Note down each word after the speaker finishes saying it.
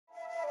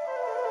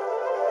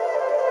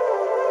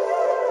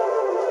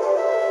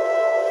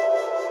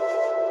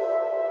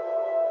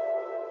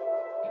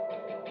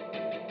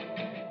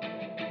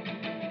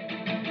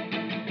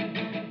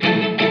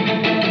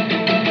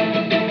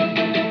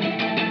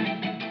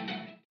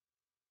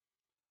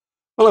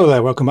Hello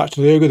there, welcome back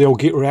to the Ogre, the old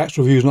Geek Reacts,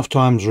 Reviews and Off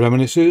Times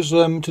Reminiscences.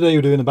 Today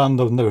we're doing a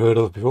band I've never heard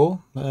of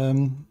before. I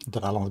don't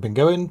know how long they've been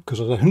going, because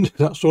I don't do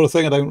that sort of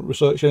thing. I don't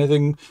research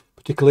anything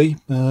particularly.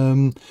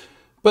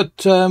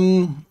 But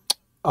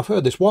I've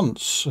heard this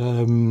once,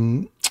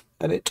 and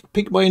it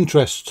piqued my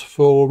interest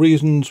for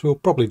reasons we'll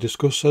probably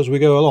discuss as we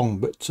go along.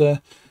 But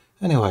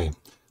anyway,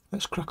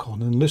 let's crack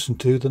on and listen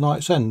to The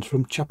Night's End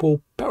from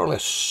Chapel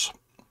Perilous.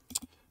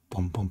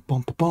 Bum, bum,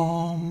 bum, bum,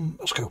 bum.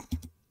 Let's go.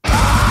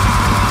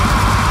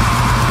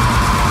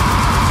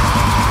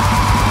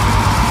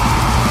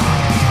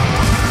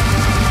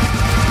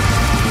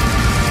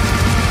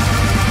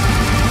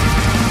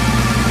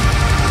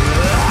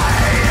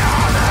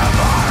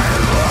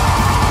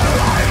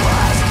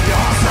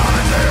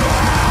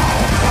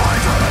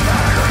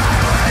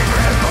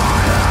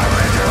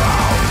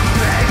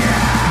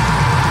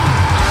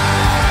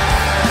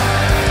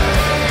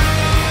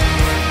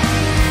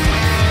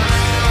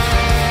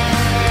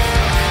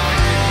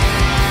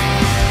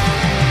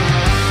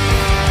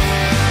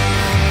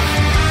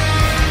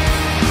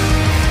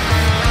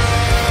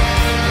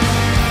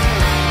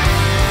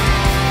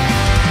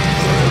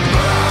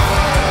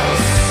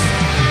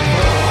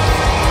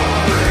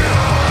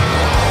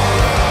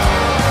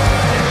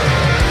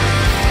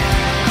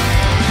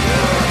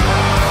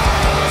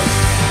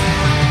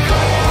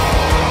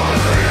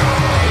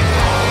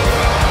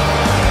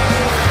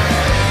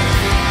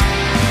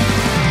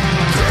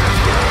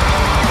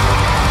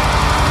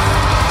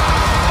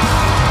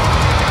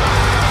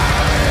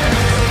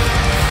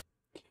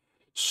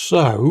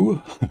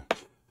 So,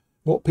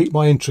 what piqued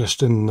my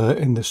interest in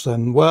this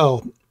then?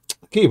 Well,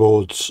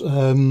 keyboards,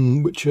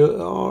 which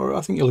are,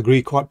 I think you'll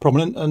agree, quite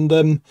prominent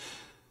and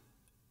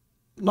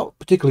not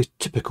particularly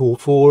typical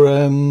for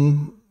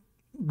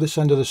this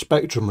end of the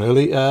spectrum,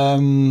 really.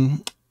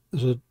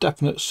 There's a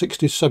definite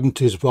 60s,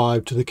 70s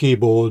vibe to the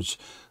keyboards,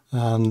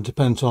 and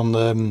depends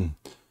on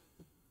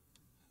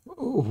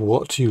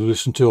what you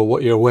listen to or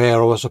what you're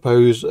aware of, I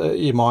suppose.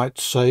 You might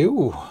say,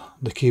 oh,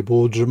 the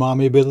keyboards remind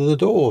me a bit of the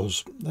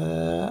Doors,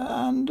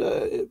 and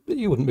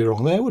you wouldn't be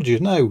wrong there, would you?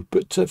 No,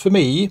 but for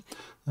me,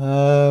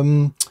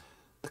 the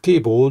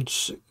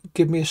keyboards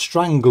give me a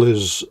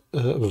Stranglers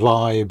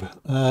vibe,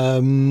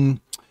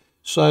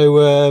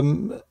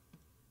 so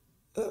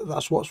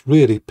that's what's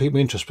really piqued my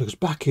interest, because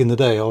back in the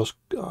day I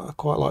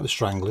quite like the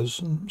Stranglers,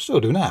 and still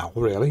do now,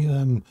 really.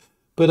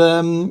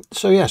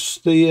 So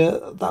yes,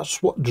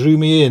 that's what drew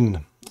me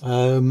in.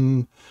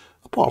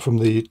 Apart from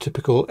the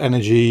typical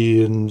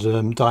energy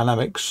and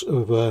dynamics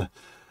of a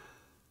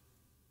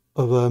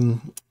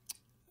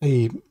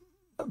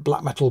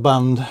black metal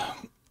band.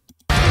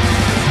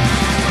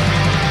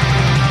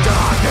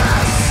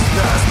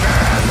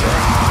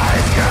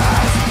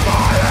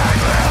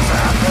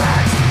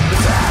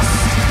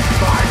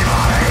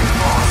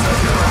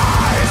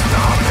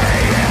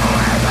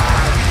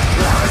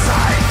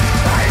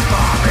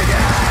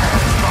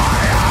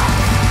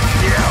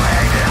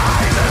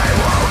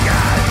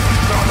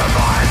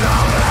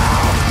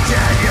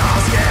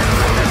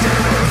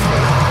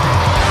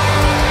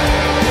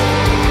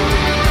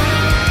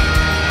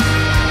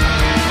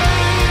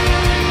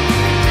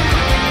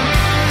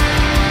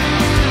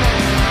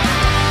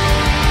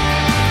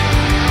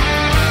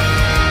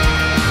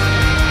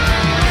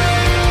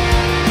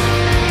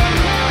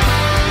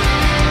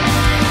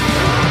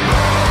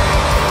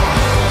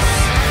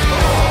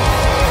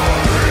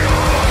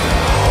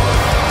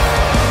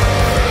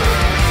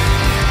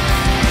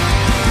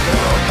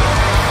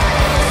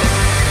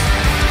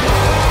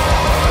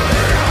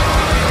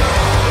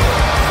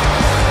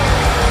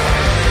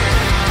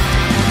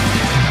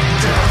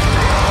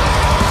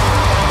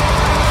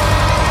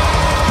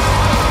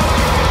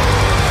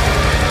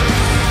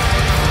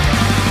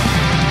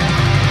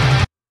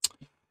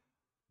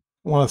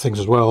 One of the things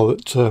as well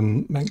that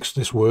makes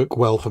this work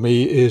well for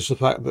me is the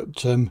fact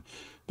that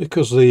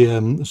because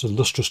there's a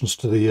lustrousness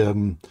to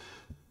the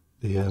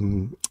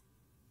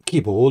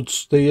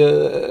keyboards,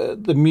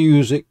 the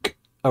music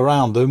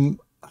around them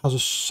has the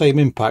same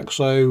impact.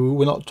 So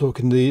we're not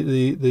talking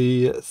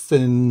the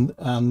thin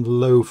and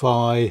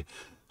lo-fi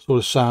sort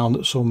of sound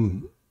that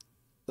some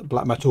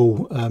black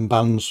metal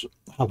bands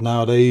have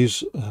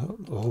nowadays,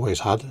 always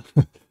had,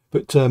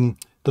 but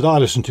that I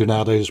listen to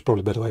nowadays is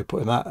probably a better way of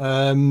putting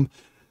that.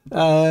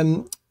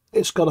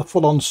 It's got a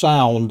full-on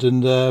sound,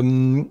 and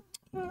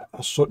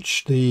as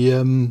such the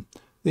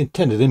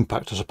intended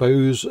impact, I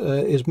suppose,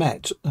 is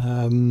met. But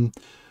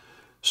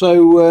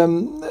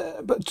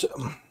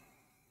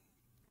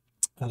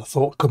and a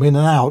thought come in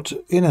and out,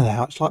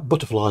 It's like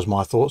butterflies,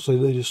 my thoughts.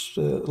 They just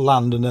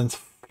land and then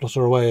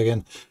flutter away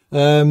again.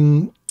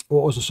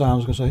 What was the sound I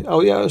was going to say? Oh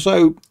yeah,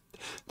 so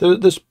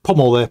there's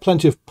pommel there,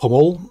 plenty of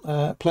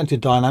pommel, plenty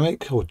of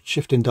dynamic or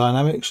shifting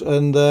dynamics,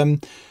 and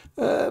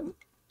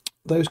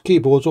those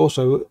keyboards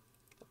also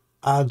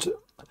add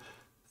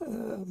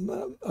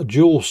a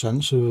dual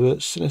sense of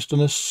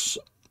sinisterness,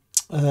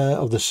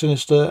 of the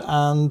sinister,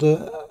 and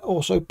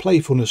also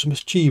playfulness,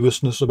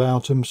 mischievousness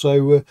about them.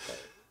 So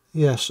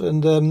yes,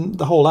 and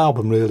the whole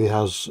album really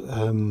has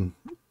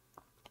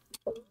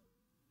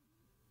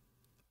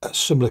a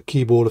similar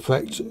keyboard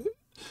effect,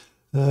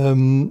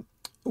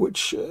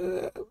 which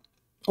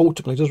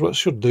ultimately does what it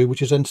should do,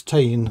 which is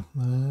entertain,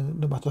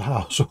 no matter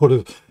how sort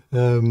of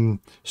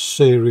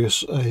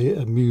serious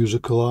a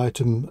musical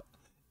item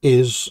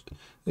is.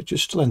 It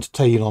just still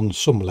entertain on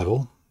some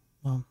level,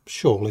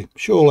 surely.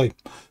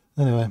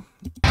 Anyway.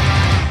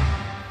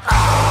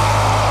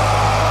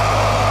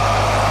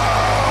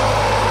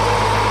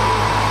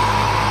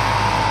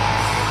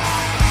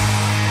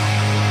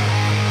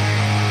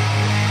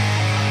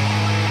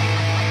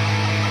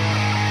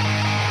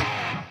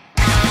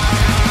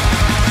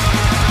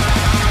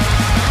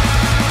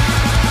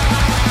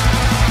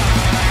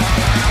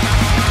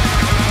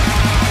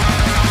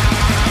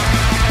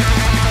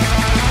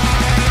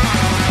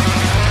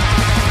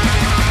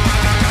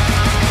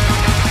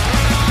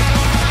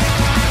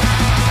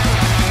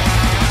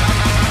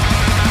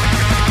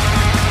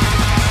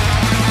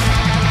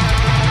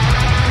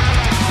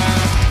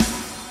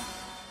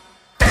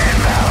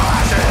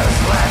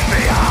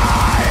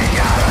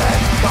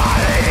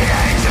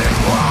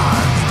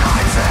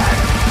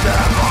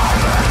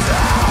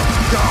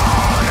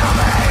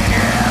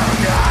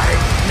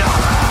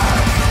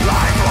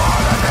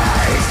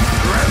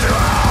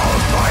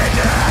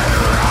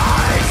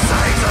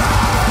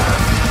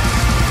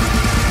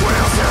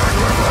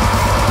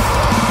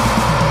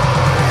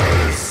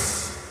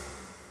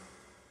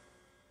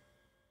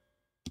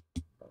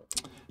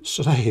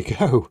 So there you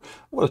go,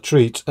 what a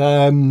treat.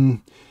 A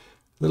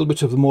little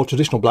bit of the more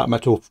traditional black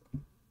metal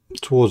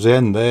towards the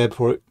end there,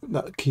 before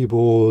that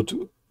keyboard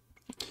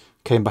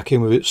came back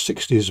in with its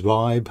 60s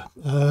vibe.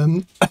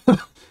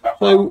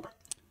 So,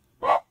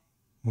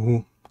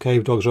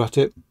 cave dogs are at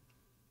it.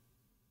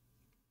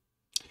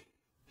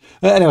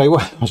 Anyway,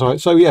 well, sorry.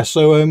 So yes,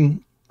 anyway,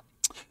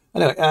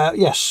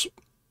 yes,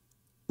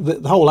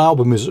 the whole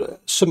album is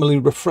similarly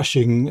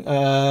refreshing,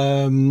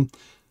 and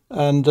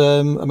I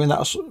mean,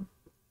 that's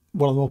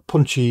one of the more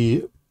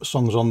punchy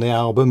songs on the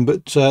album,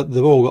 but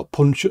they've all got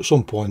punch at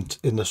some point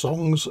in the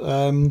songs,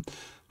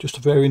 just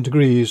to varying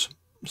degrees.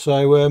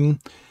 So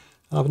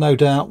I've no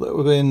doubt that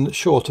within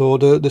short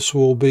order this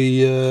will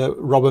be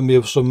robbing me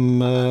of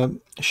some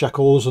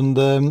shekels, and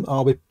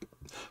I'll be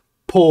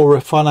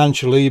poorer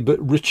financially but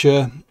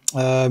richer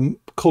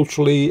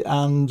culturally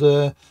and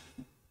in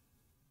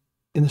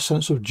the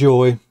sense of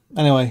joy.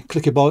 Anyway,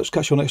 clicky bollocks,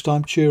 catch you all next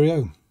time.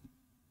 Cheerio.